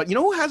tanking. But you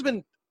know who has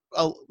been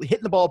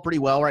hitting the ball pretty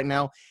well right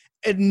now?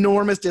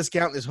 Enormous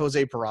discount is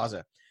Jose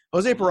Peraza.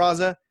 Jose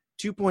Peraza,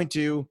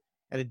 2.2,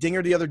 had a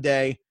dinger the other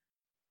day.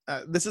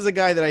 This is a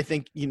guy that I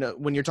think,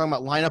 when you're talking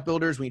about lineup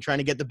builders, when you're trying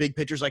to get the big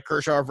pitchers like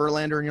Kershaw or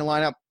Verlander in your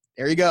lineup,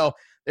 there you go.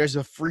 There's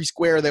a free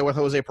square there with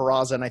Jose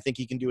Peraza, and I think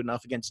he can do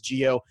enough against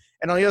Gio.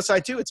 And on the other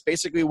side, too, it's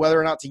basically whether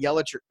or not to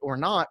Yelich or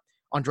not.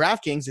 On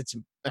DraftKings, it's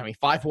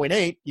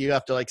 5.8. You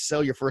have to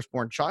sell your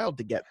firstborn child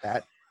to get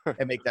that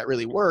and make that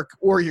really work,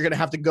 or you're going to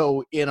have to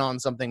go in on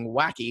something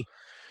wacky.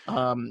 So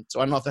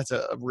I don't know if that's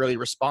a really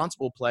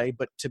responsible play,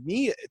 but to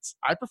me,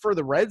 I prefer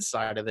the Reds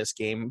side of this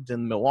game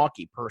than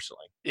Milwaukee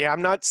personally. Yeah,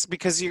 I'm not,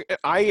 because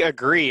I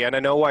agree, and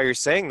I know why you're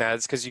saying that.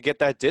 It's because you get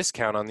that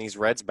discount on these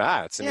Reds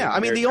bats.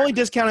 The only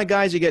discounted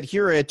guys you get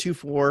here are at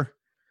 2.4,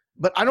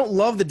 but I don't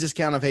love the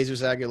discount of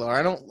Jesus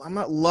Aguilar. I'm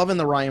not loving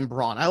the Ryan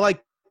Braun. I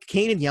like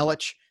Kane and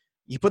Yelich.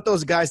 You put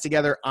those guys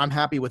together, I'm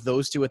happy with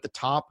those two at the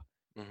top.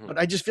 Mm-hmm. But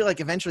I just feel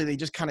like eventually they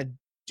just kind of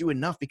do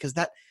enough because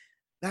that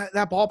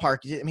ballpark,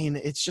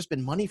 it's just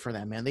been money for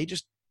them, man. They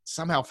just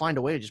somehow find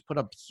a way to just put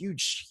up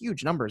huge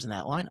numbers in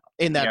that lineup,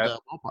 in that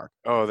ballpark.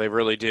 Oh, they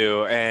really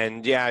do.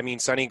 And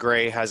Sonny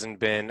Gray hasn't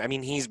been,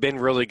 he's been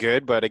really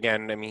good, but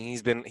again,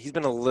 he's been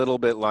a little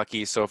bit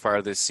lucky so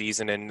far this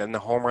season, and then the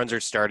home runs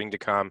are starting to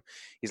come.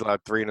 He's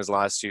allowed 3 in his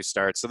last 2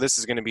 starts. So this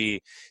is going to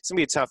be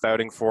a tough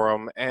outing for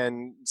him.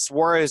 And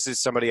Suarez is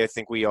somebody I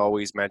think we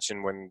always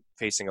mention when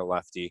facing a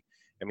lefty.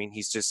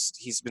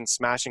 He's been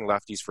smashing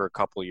lefties for a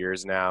couple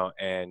years now,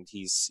 and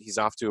he's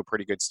off to a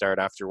pretty good start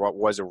after what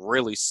was a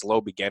really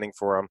slow beginning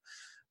for him.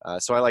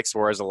 So I like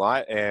Suarez a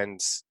lot, and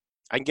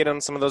I can get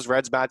on some of those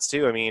Reds bats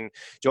too.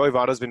 Joey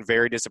Votto's been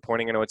very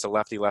disappointing. I know it's a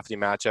lefty-lefty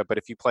matchup, but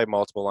if you play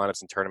multiple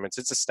lineups in tournaments,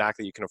 it's a stack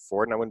that you can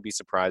afford, and I wouldn't be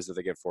surprised if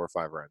they get 4 or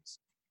 5 runs.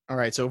 All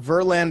right, so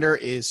Verlander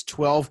is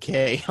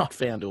 $12K on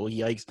FanDuel,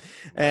 yikes,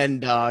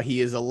 and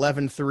he is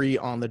 11-3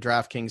 on the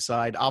DraftKings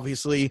side.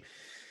 Obviously,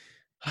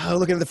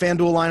 looking at the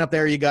FanDuel lineup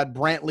there, you got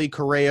Brantley,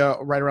 Correa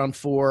right around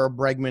 4,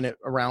 Bregman at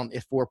around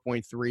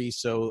 4.3,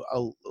 so a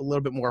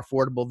little bit more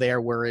affordable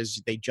there,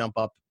 whereas they jump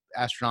up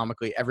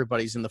astronomically.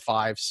 Everybody's in the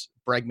 5s.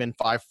 Bregman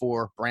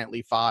 5.4,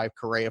 Brantley 5,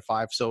 Correa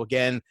 5. So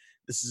again,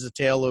 this is a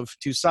tale of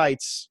 2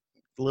 sites.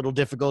 A little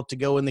difficult to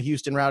go in the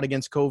Houston route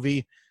against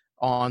Covey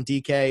on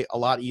DK. A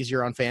lot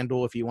easier on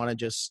FanDuel if you want to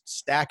just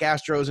stack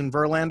Astros and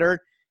Verlander.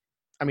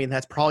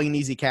 That's probably an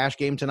easy cash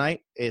game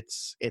tonight.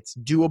 It's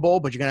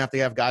doable, but you're going to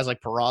have guys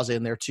like Peraza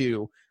in there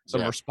too.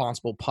 Some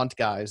responsible punt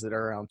guys that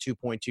are around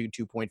 2.2,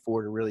 2.4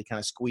 to really kind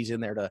of squeeze in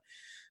there to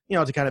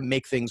kind of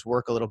make things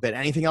work a little bit.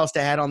 Anything else to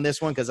add on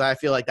this one? Because I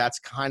feel like that's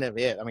kind of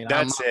it. I'm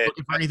not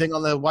looking for anything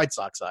on the White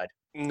Sox side.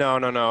 No.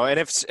 And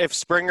if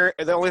Springer,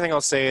 the only thing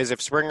I'll say is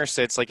if Springer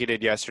sits like he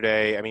did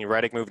yesterday,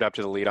 Reddick moved up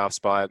to the leadoff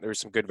spot. There's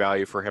some good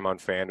value for him on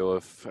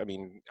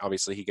FanDuel.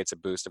 Obviously he gets a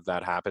boost if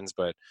that happens,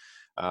 but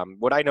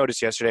what I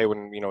noticed yesterday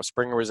when,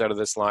 Springer was out of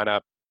this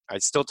lineup, I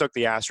still took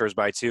the Astros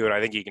by 2, and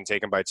I think you can take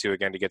them by 2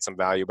 again to get some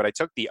value. But I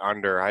took the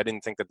under. I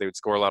didn't think that they would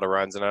score a lot of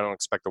runs, and I don't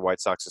expect the White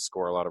Sox to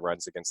score a lot of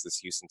runs against this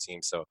Houston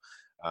team. So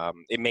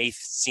it may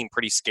seem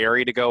pretty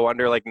scary to go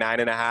under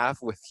 9.5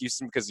 with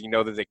Houston because you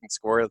know that they can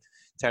score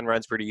 10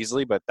 runs pretty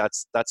easily. But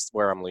that's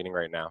where I'm leaning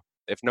right now.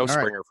 If no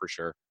Springer, for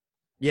sure.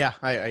 Yeah,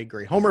 I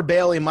agree. Homer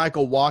Bailey,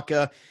 Michael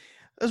Wacha.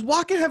 Does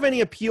Wacha have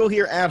any appeal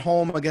here at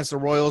home against the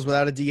Royals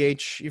without a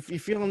DH? You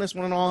feeling this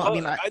one at all?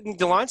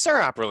 The Line Star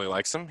app really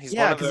likes him. He's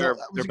one of their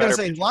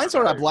better. Line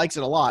Star app likes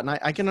it a lot, and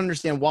I can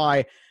understand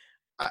why.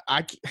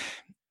 I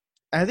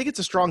think it's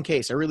a strong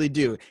case. I really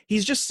do.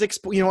 He's just 6.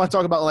 I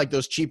talk about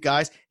those cheap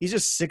guys. He's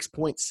just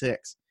 6.6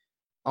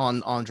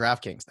 on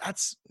DraftKings.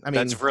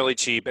 That's really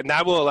cheap, and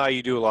that will allow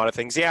you to do a lot of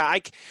things. Yeah,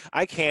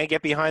 I can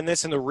get behind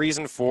this, and the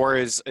reason for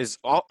is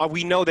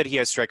we know that he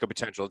has strikeout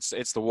potential.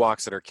 It's the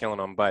walks that are killing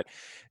him, but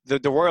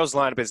the Royals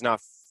lineup is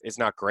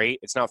not great.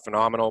 It's not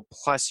phenomenal.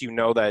 Plus,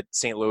 that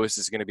St. Louis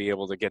is going to be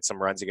able to get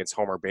some runs against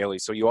Homer Bailey.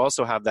 So you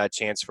also have that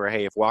chance for,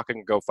 hey, if Wacha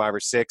can go 5 or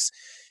 6,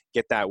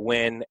 get that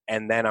win,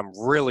 and then I'm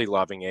really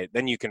loving it.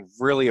 Then you can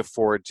really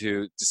afford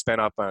to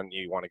spend up on,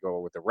 you want to go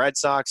with the Red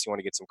Sox, you want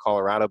to get some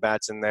Colorado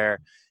bats in there,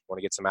 you want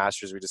to get some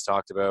Astros we just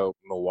talked about,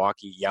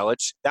 Milwaukee,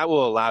 Yelich. That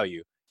will allow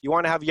you. You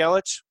want to have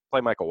Yelich? Play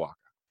Michael Wacha.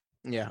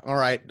 Yeah, all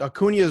right.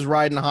 Acuna is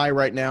riding high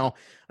right now.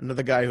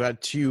 Another guy who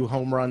had 2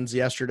 home runs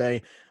yesterday.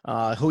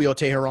 Julio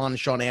Teheran and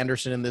Sean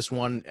Anderson in this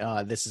one.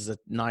 This is a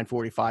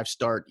 9:45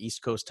 start,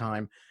 East Coast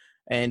time.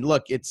 And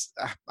look,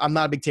 I'm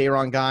not a big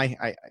Teheran guy.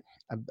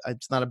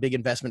 It's not a big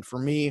investment for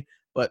me.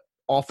 But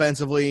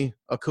offensively,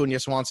 Acuna,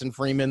 Swanson,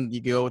 Freeman,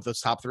 you go with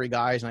those top 3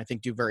 guys, and I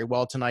think do very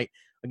well tonight.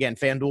 Again,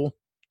 FanDuel,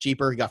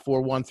 cheaper. You got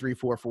 4-1,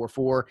 3-4,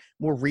 4-4.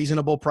 More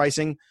reasonable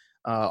pricing.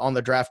 On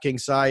the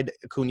DraftKings side,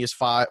 Acuna's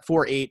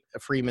 4-8,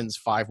 Freeman's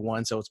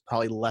 5-1, so it's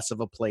probably less of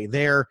a play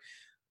there.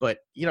 But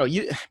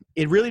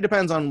it really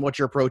depends on what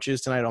your approach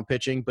is tonight on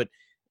pitching. But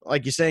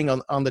like you're saying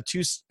on the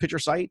 2 pitcher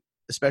site,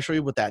 especially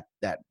with that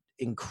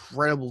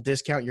incredible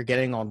discount you're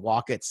getting on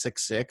Wacha at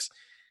 6.6,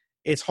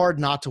 it's hard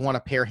not to want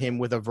to pair him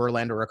with a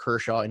Verlander or a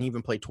Kershaw and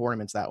even play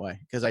tournaments that way.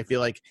 Because I feel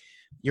like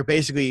you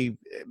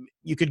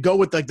could go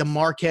with like the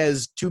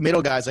Marquez, two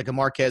middle guys like a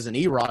Marquez and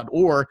Erod,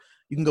 or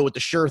you can go with the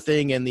sure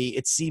thing and the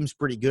it seems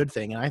pretty good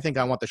thing. And I think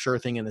I want the sure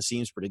thing and the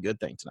seems pretty good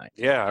thing tonight.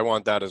 Yeah, I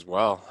want that as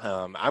well.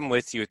 I'm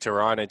with you,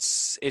 Teheran.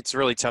 It's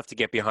really tough to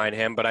get behind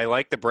him, but I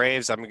like the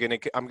Braves. I'm gonna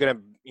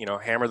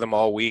hammer them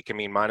all week. I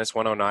mean, minus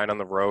 109 on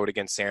the road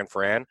against San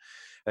Fran.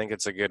 I think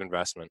it's a good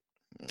investment.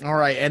 All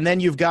right, and then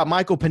you've got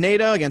Michael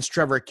Pineda against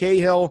Trevor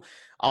Cahill.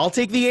 I'll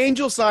take the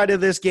Angel side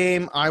of this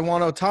game. I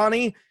want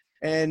Ohtani,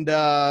 and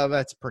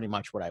that's pretty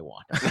much what I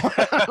want.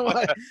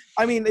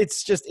 I mean,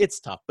 it's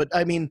tough. But,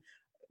 I mean,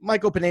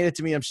 Michael Pineda,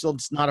 to me, I'm still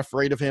just not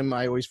afraid of him.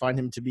 I always find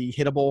him to be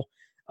hittable.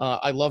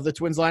 I love the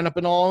Twins lineup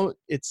and all.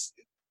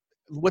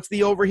 What's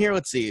the over here?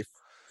 Let's see.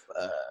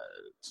 I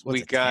think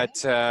we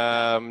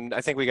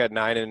got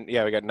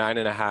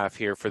 9.5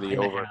 here for the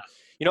over.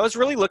 You know, I was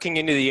really looking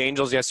into the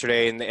Angels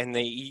yesterday, and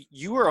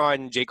you were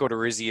on Jake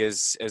Odorizzi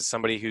as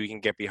somebody who you can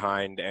get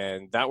behind,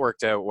 and that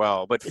worked out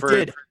well. But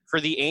for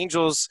the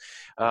Angels,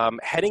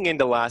 heading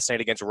into last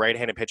night against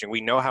right-handed pitching,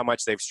 we know how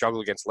much they've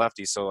struggled against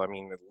lefties. So, I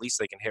mean, at least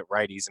they can hit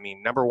righties. I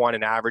mean, number 1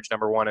 in average,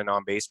 number 1 in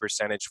on-base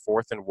percentage,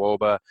 4th in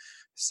WOBA,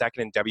 2nd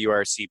in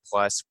WRC+,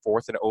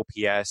 4th in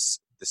OPS,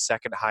 the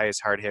second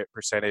highest hard hit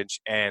percentage,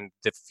 and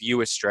the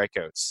fewest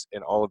strikeouts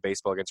in all of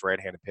baseball against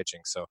right-handed pitching.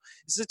 So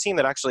this is a team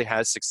that actually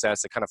has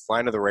success. They kind of fly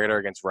under the radar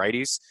against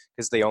righties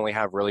because they only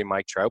have really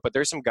Mike Trout. But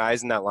there's some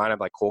guys in that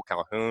lineup like Cole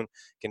Calhoun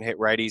can hit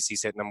righties.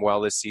 He's hitting them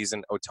well this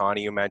season.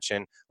 Ohtani, you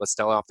mentioned. La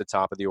Stella off the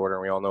top of the order,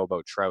 and we all know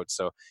about Trout.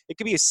 So it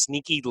could be a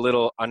sneaky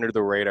little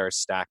under-the-radar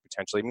stack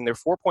potentially. I mean, their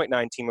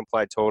 4.9 team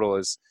implied total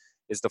is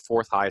the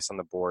 4th highest on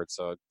the board.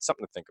 So it's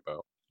something to think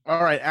about.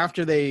 All right,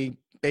 after they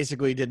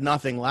basically did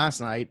nothing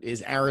last night,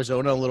 is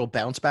Arizona a little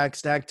bounce back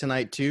stack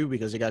tonight too?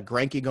 Because you got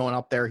Greinke going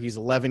up there. He's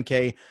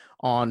 $11K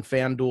on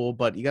FanDuel,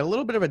 but you got a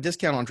little bit of a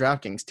discount on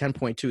DraftKings.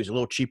 10.2 is a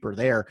little cheaper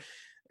there.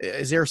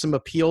 Is there some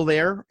appeal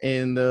there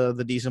in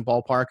the decent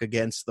ballpark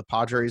against the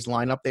Padres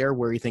lineup there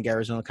where you think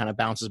Arizona kind of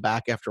bounces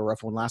back after a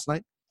rough one last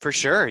night? For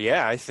sure,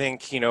 yeah. I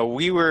think,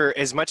 we were,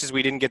 as much as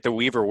we didn't get the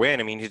Weaver win,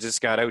 I mean, he just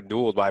got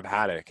outdueled by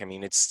Paddock. I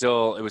mean, it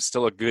was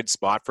still a good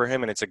spot for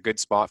him, and it's a good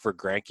spot for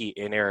Greinke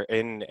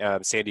in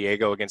San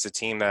Diego against a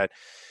team that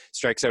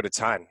strikes out a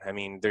ton. I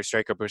mean, their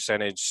strikeout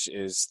percentage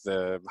is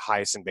the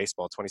highest in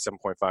baseball,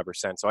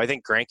 27.5%. So I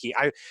think Greinke,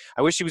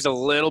 I wish he was a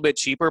little bit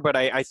cheaper, but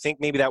I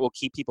think maybe that will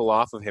keep people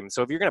off of him.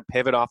 So if you're going to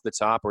pivot off the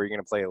top or you're going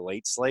to play a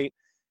late slate,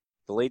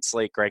 the late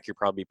slate Greinke would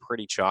probably be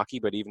pretty chalky,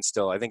 but even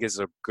still, I think is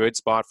a good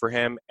spot for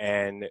him.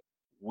 And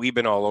we've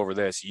been all over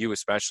this, you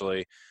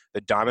especially.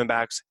 The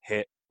Diamondbacks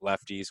hit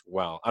lefties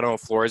well. I don't know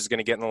if Flores is going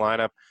to get in the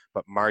lineup,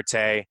 but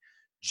Marte,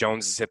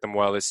 Jones has hit them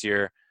well this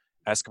year.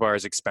 Escobar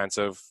is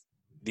expensive.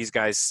 These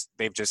guys,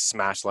 they've just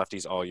smashed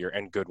lefties all year,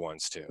 and good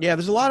ones too. Yeah,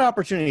 there's a lot of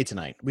opportunity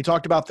tonight. We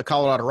talked about the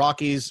Colorado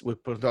Rockies. We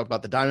talked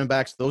about the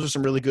Diamondbacks. Those are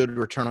some really good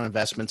return on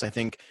investments, I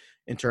think,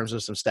 in terms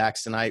of some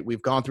stacks tonight.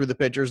 We've gone through the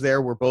pitchers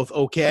there. We're both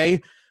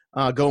okay.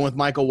 Going with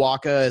Michael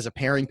Wacha as a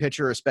pairing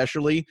pitcher,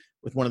 especially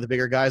with one of the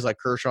bigger guys like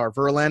Kershaw or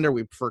Verlander.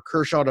 We prefer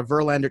Kershaw to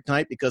Verlander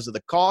tonight because of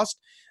the cost.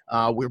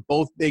 We're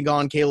both big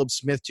on Caleb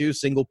Smith, too.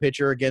 Single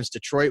pitcher against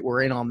Detroit.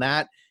 We're in on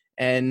that.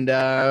 And,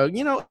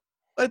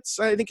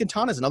 I think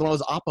Quintana's another one of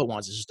those Oppo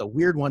ones. It's just a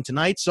weird one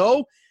tonight.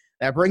 So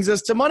that brings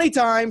us to money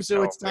time.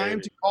 So it's time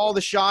to call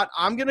the shot.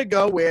 I'm going to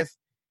go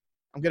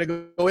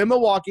in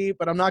Milwaukee,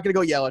 but I'm not going to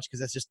go Yelich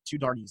because that's just too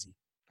darn easy.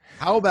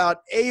 How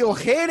about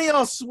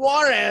Eugenio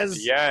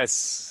Suarez?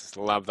 Yes,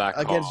 love that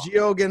call. Against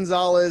Gio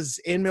Gonzalez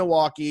in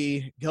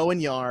Milwaukee,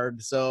 going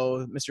yard.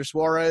 So, Mr.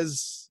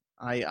 Suarez,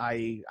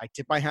 I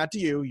tip my hat to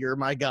you. You're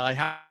my guy.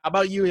 How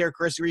about you here,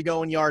 Chris? Who are you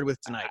going yard with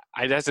tonight?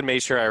 I have to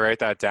make sure I write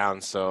that down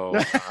so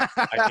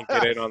I can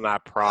get in on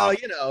that prop.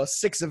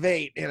 6 of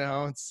 8.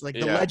 It's like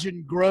the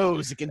legend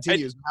grows. It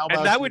continues.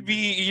 And that would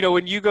be,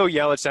 when you go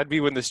Yelich, that'd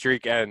be when the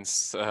streak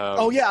ends.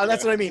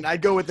 That's what I mean.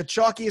 I'd go with the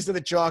chalkiest of the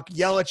chalk,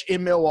 Yelich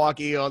in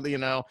Milwaukee,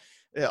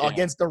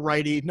 against the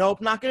righty. Nope,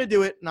 not going to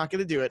do it. Not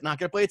going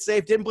to play it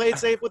safe. Didn't play it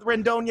safe with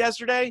Rendon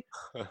yesterday.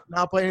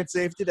 Not playing it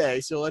safe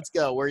today. So let's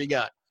go. Where you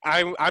got?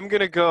 I'm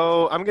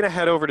gonna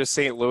head over to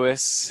St.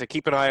 Louis.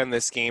 Keep an eye on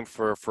this game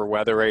for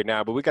weather right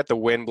now, but we got the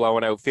wind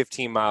blowing out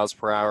 15 miles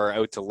per hour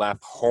out to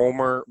left.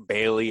 Homer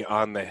Bailey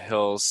on the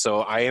hills.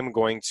 So I am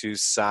going to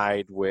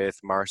side with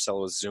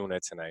Marcell Ozuna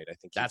tonight. I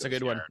think that's a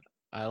good one.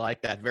 I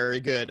like that. Very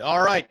good.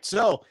 All right.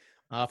 So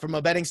from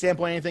a betting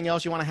standpoint, anything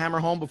else you want to hammer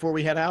home before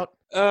we head out?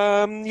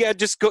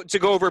 Just go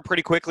over it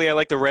pretty quickly. I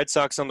like the Red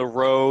Sox on the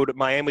road.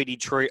 Miami,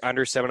 Detroit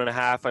under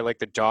 7.5. I like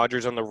the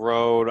Dodgers on the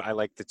road. I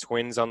like the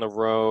Twins on the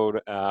road.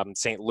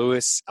 St.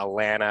 Louis,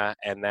 Atlanta,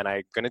 and then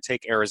I'm going to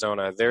take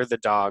Arizona. They're the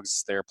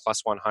dogs. They're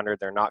plus 100.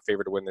 They're not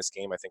favored to win this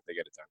game. I think they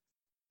get it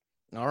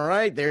done. All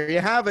right, there you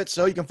have it.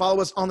 So you can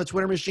follow us on the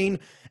Twitter machine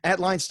at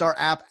LineStar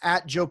app,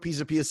 at Joe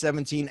Pisapia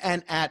 17,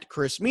 and at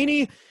Chris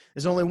Meany.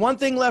 There's only one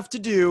thing left to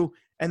do,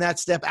 and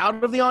that's step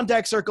out of the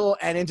on-deck circle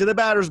and into the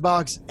batter's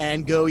box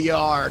and go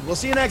yard. We'll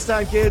see you next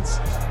time, kids.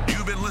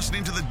 You've been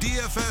listening to the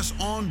DFS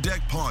On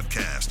Deck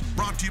podcast,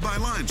 brought to you by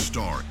Line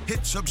Star.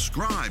 Hit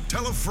subscribe,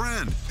 tell a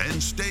friend,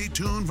 and stay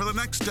tuned for the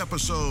next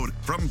episode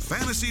from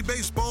fantasy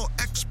baseball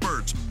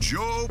experts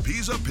Joe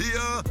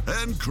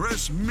Pisapia and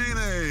Chris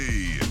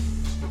Mine.